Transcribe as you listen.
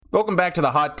Welcome back to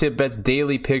the Hot Tip Bets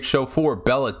Daily Pick Show for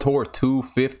Bellator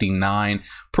 259.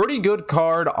 Pretty good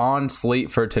card on slate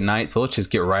for tonight, so let's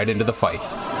just get right into the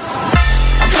fights.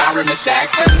 Starting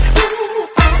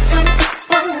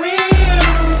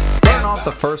off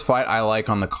the first fight I like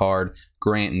on the card,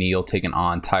 Grant Neal taking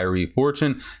on Tyree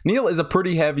Fortune. Neal is a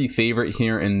pretty heavy favorite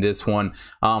here in this one,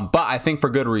 but I think for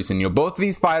good reason. Both of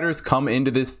these fighters come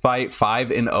into this fight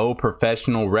 5-0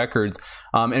 professional records,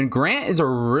 and Grant is a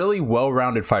really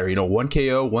well-rounded fighter. 1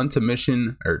 KO, 1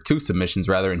 submission, or 2 submissions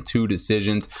rather, and 2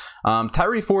 decisions.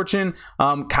 Tyree Fortune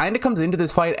kind of comes into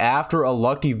this fight after a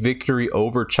lucky victory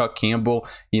over Chuck Campbell.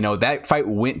 That fight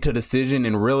went to decision,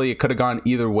 and really it could have gone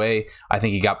either way. I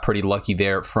think he got pretty lucky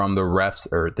there from the refs,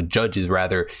 or the judges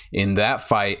rather, in that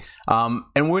fight.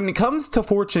 And when it comes to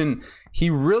Fortune, he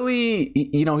really,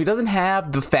 he doesn't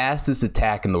have the fastest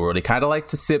attack in the world. He kind of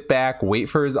likes to sit back, wait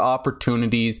for his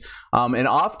opportunities. And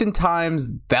oftentimes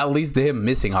that leads to him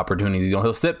missing opportunities.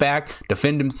 He'll sit back,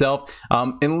 defend himself,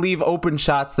 and leave open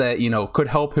shots that, could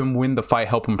help him win the fight,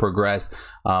 help him progress,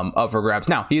 up for grabs.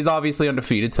 Now, he's obviously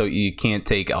undefeated, so you can't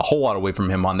take a whole lot away from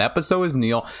him on that, but so is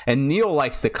Neal. And Neal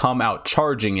likes to come out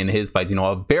charging in his fights.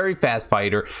 A very fast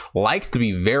fighter, likes to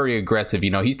be very aggressive.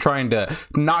 He's trying to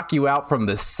knock you out from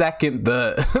the second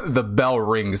the bell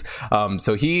rings.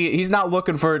 So he's not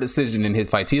looking for a decision in his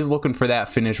fights. He is looking for that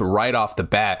finish right off the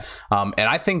bat. And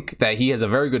I think that he has a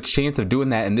very good chance of doing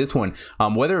that in this one.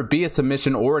 Whether it be a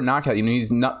submission or a knockout,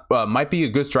 he's not might be a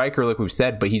good striker like we've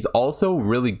said, but he's also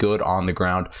really good on the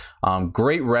ground.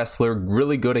 Great wrestler,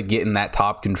 really good at getting that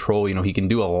top control. He can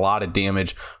do a lot of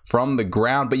damage from the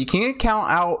ground, but you can't count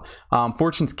out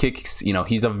Fortune's kicks.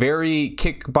 He's a very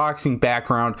kickboxing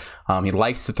background. He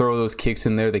likes to throw those kicks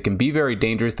in there. They can be very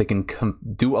dangerous. They can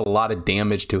do a lot of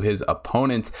damage to his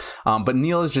opponents. But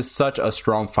Neal is just such a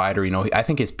strong fighter. I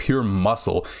think his pure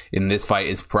muscle in this fight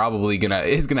is probably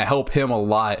gonna help him a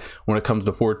lot when it comes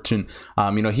to Fortune.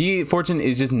 Fortune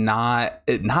is just not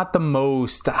the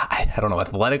most, I don't know,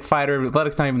 athletic fighter.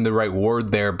 Athletic's not even the right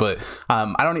word there, but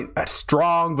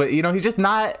strong, but he's just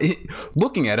not,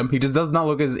 looking at him, he just does not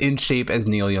look as in shape as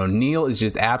Neal. Neal is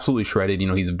just absolutely shredded.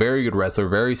 He's a very good wrestler,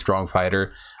 very strong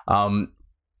fighter.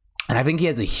 And I think he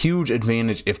has a huge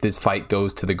advantage if this fight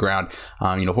goes to the ground.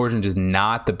 Fortune is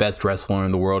not the best wrestler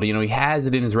in the world. He has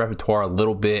it in his repertoire a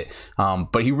little bit,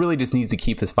 but he really just needs to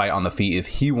keep this fight on the feet if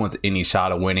he wants any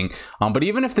shot of winning. But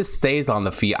even if this stays on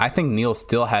the feet, I think Neal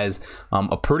still has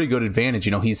a pretty good advantage.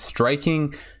 He's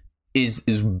striking is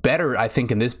better, I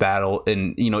think, in this battle.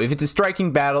 And if it's a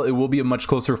striking battle, it will be a much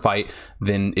closer fight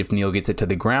than if Neal gets it to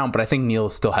the ground. But I think Neal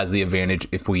still has the advantage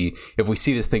if we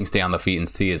see this thing stay on the feet and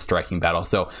see a striking battle.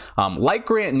 So like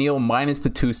Grant Neal, minus the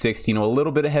 260, a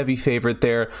little bit of heavy favorite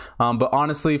there. But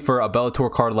honestly, for a Bellator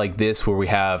card like this, where we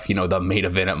have the main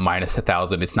event at minus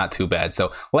 1,000, it's not too bad.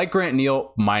 So like Grant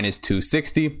Neal, minus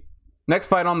 260. Next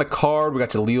fight on the card, we got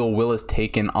Jaleel Willis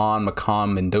taking on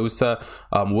Makam Mendoza.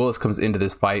 Willis comes into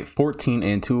this fight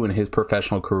 14-2 in his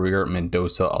professional career.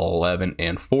 Mendoza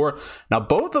 11-4. Now,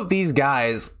 both of these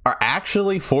guys are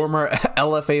actually former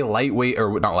LFA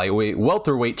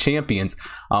welterweight champions.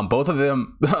 Both of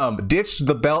them ditched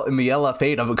the belt in the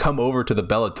LFA to come over to the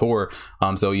Bellator.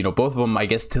 So both of them, I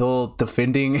guess, still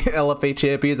defending LFA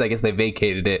champions. I guess they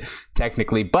vacated it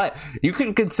technically, but you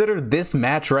can consider this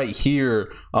match right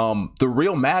here the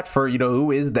real match for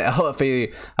who is the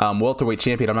LFA welterweight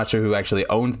champion. I'm not sure who actually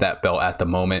owns that belt at the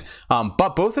moment,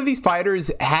 but both of these fighters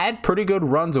had pretty good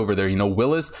runs over there.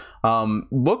 Willis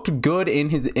looked good in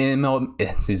his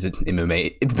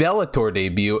MMA Bellator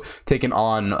debut, taking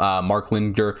on Mark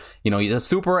Linder. He's a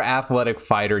super athletic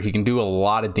fighter. He can do a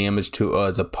lot of damage to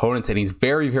his opponents, and he's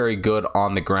very, very good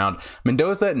on the ground.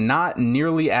 Mendoza, not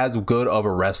nearly as good of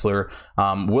a wrestler.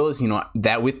 Willis,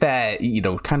 that with that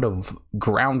kind of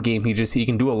ground game, he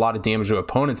can do a lot of damage to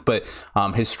opponents, but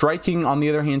his striking, on the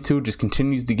other hand, too, just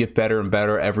continues to get better and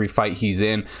better every fight he's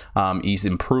in. He's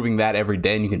improving that every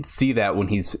day, and you can see that when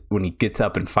he gets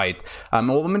up and fights.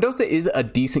 Well, Mendoza is a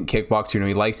decent kickboxer.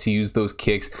 He likes to use those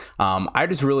kicks. I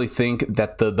just really think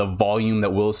that the volume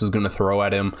that Willis is going to throw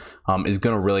at him is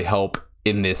going to really help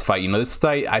in this fight. This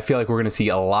fight, I feel like we're going to see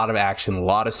a lot of action, a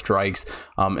lot of strikes,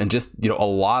 and just a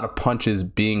lot of punches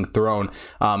being thrown.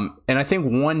 And I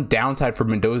think one downside for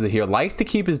Mendoza here, likes to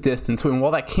keep his distance, and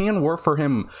while that can work for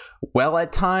him well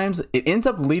at times, it ends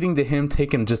up leading to him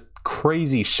taking just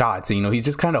crazy shots. You know, he's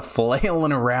just kind of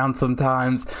flailing around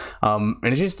sometimes, and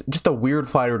it's just a weird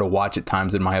fighter to watch at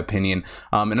times, in my opinion.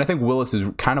 And I think Willis is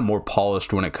kind of more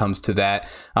polished when it comes to that,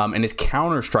 and his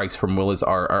counter strikes from Willis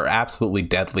are absolutely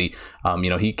deadly. You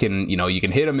know, he can, you know, you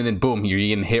can hit him and then boom, you're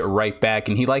getting hit right back,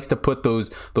 and he likes to put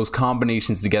those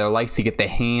combinations together, likes to get the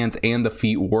hands and the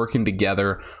feet working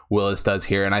together. Willis does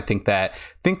here, and I think that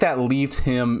leaves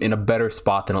him in a better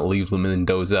spot than it leaves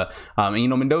Mendoza. And you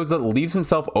know, Mendoza leaves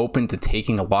himself open to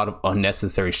taking a lot of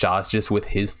unnecessary shots just with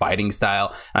his fighting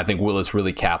style. I think Willis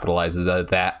really capitalizes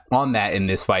on that in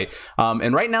this fight.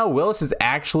 And right now, Willis is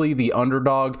actually the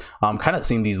underdog. Kind of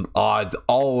seeing these odds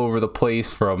all over the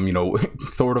place, from, you know,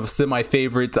 sort of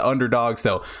semi-favorite to underdog.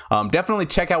 So definitely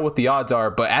check out what the odds are.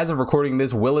 But as of recording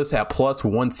this, Willis at plus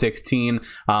 116.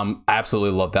 I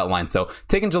absolutely love that line. So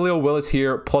taking Jaleel Willis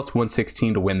here, plus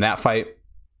 116 to win that fight.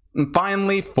 And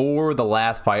finally, for the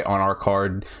last fight on our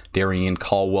card, Darrion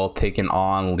Caldwell taking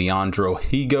on Leandro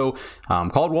Higo.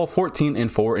 Caldwell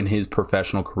 14-4 in his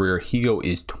professional career. Higo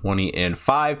is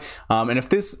 20-5. And if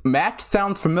this match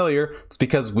sounds familiar, it's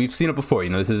because we've seen it before. You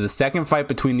know, this is the second fight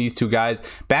between these two guys.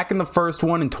 Back in the first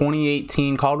one in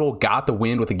 2018, Caldwell got the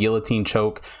win with a guillotine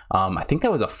choke. I think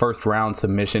that was a first round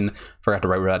submission. Forgot to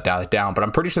write that down, but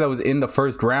I'm pretty sure that was in the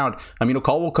first round. You know,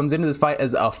 Caldwell comes into this fight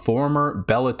as a former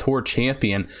Bellator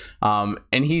champion.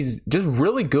 And he's just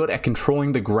really good at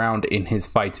controlling the ground in his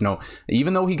fights. You know,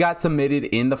 even though he got submitted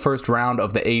in the first round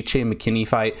of the H.A. McKinney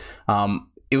fight,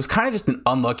 it was kind of just an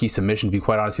unlucky submission, to be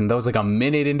quite honest. And that was like a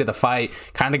minute into the fight,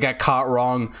 kind of got caught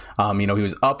wrong. You know, he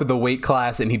was up in the weight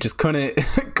class and he just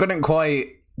couldn't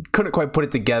quite put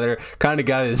it together. Kind of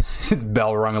got his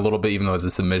bell rung a little bit, even though it's a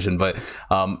submission. But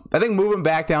I think moving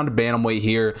back down to bantamweight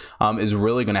here is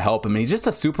really going to help him. And he's just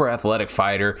a super athletic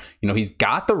fighter. You know, he's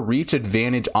got the reach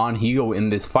advantage on Higo in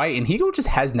this fight, and Higo just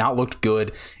has not looked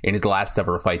good in his last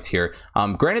several fights here.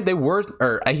 Granted,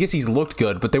 I guess he's looked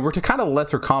good, but they were to kind of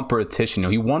lesser competition. You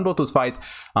know, he won both those fights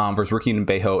versus Ricky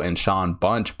Nbeho and Sean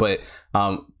Bunch, but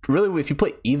really, if you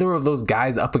put either of those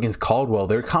guys up against Caldwell,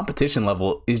 their competition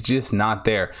level is just not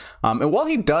there. And while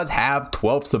he does have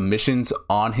 12 submissions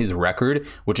on his record,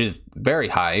 which is very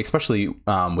high, especially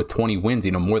with 20 wins,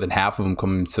 you know, more than half of them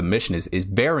coming submission is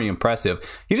very impressive.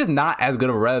 He's just not as good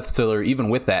of a wrestler, even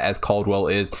with that, as Caldwell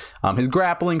is. His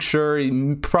grappling, sure,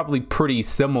 probably pretty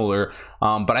similar.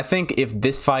 But I think if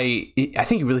this fight, I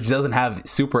think he really doesn't have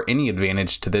any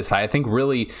advantage to this fight. I think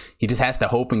really he just has to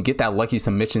hope and get that lucky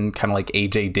submission, kind of like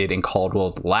AJ did in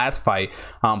Caldwell's last fight.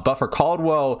 But for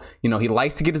Caldwell, you know, he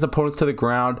likes to get his opponents to the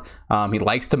ground. He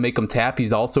likes to make them tap.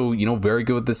 He's also, you know, very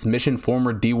good with the submission,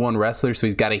 former D1 wrestler, so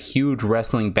he's got a huge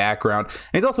wrestling background.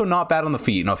 And he's also not bad on the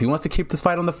feet. You know, if he wants to keep this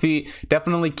fight on the feet,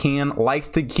 definitely can. Likes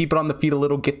to keep it on the feet a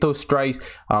little, get those strikes,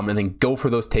 and then go for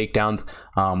those takedowns,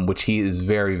 which he is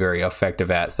very, very effective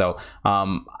at. So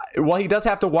while he does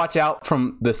have to watch out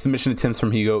from the submission attempts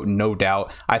from Higo, no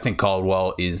doubt, I think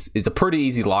Caldwell is a pretty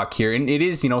easy lock here. And it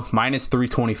is, you know, minus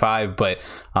 325, but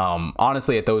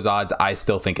honestly, at those odds, I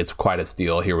still think it's quite a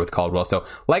steal here with Caldwell. So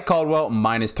like Caldwell,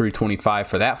 minus 325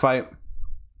 for that fight.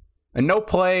 And no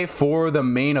play for the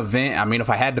main event. I mean, if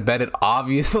I had to bet it,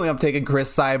 obviously I'm taking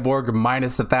Cris Cyborg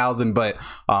minus 1,000, but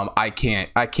I can't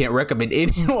recommend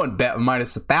anyone bet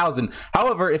minus 1,000.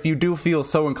 However, if you do feel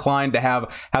so inclined to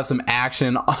have some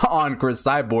action on Cris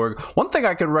Cyborg, one thing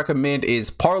I could recommend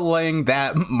is parlaying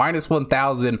that minus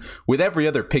 1,000 with every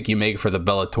other pick you make for the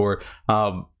Bellator.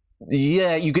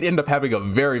 Yeah, you could end up having a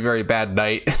very, very bad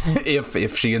night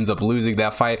if she ends up losing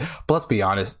that fight. But let's be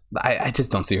honest, I just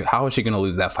don't see her. How is she going to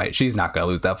lose that fight? She's not going to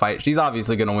lose that fight. She's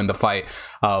obviously going to win the fight.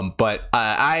 But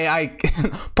I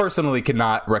personally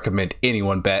cannot recommend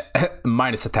anyone bet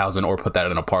minus 1,000 or put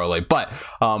that in a parlay. But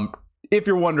if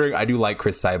you're wondering, I do like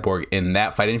Cris Cyborg in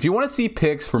that fight. And if you want to see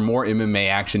picks for more MMA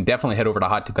action, definitely head over to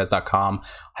hottipbets.com.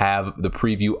 Have the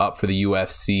preview up for the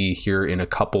UFC here in a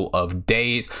couple of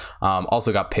days.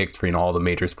 Also got picks for, you know, all the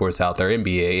major sports out there,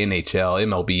 NBA, NHL,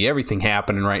 MLB, everything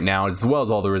happening right now, as well as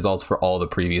all the results for all the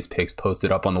previous picks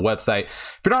posted up on the website.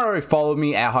 If you're not already following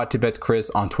me at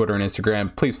hottipbetschris on Twitter and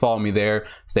Instagram, please follow me there.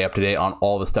 Stay up to date on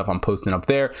all the stuff I'm posting up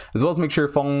there, as well as make sure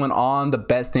you're following on the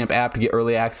BetStamp app to get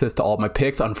early access to all my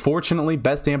picks. Unfortunately,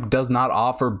 BetStamp does not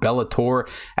offer Bellator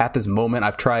at this moment.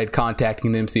 I've tried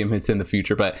contacting them, seeing if it's in the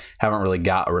future, but haven't really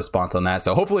got a response on that.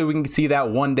 So hopefully we can see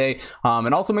that one day.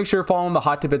 And also make sure you're following the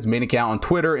Hot Tip Bets main account on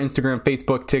Twitter, Instagram,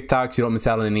 Facebook, TikTok, so you don't miss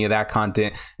out on any of that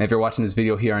content. And if you're watching this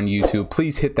video here on YouTube,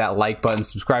 please hit that like button,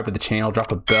 subscribe to the channel, drop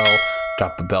the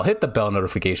bell, hit the bell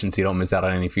notification so you don't miss out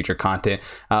on any future content.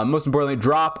 Most importantly,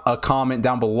 drop a comment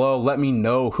down below. Let me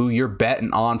know who you're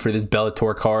betting on for this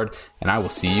Bellator card, and I will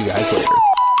see you guys later.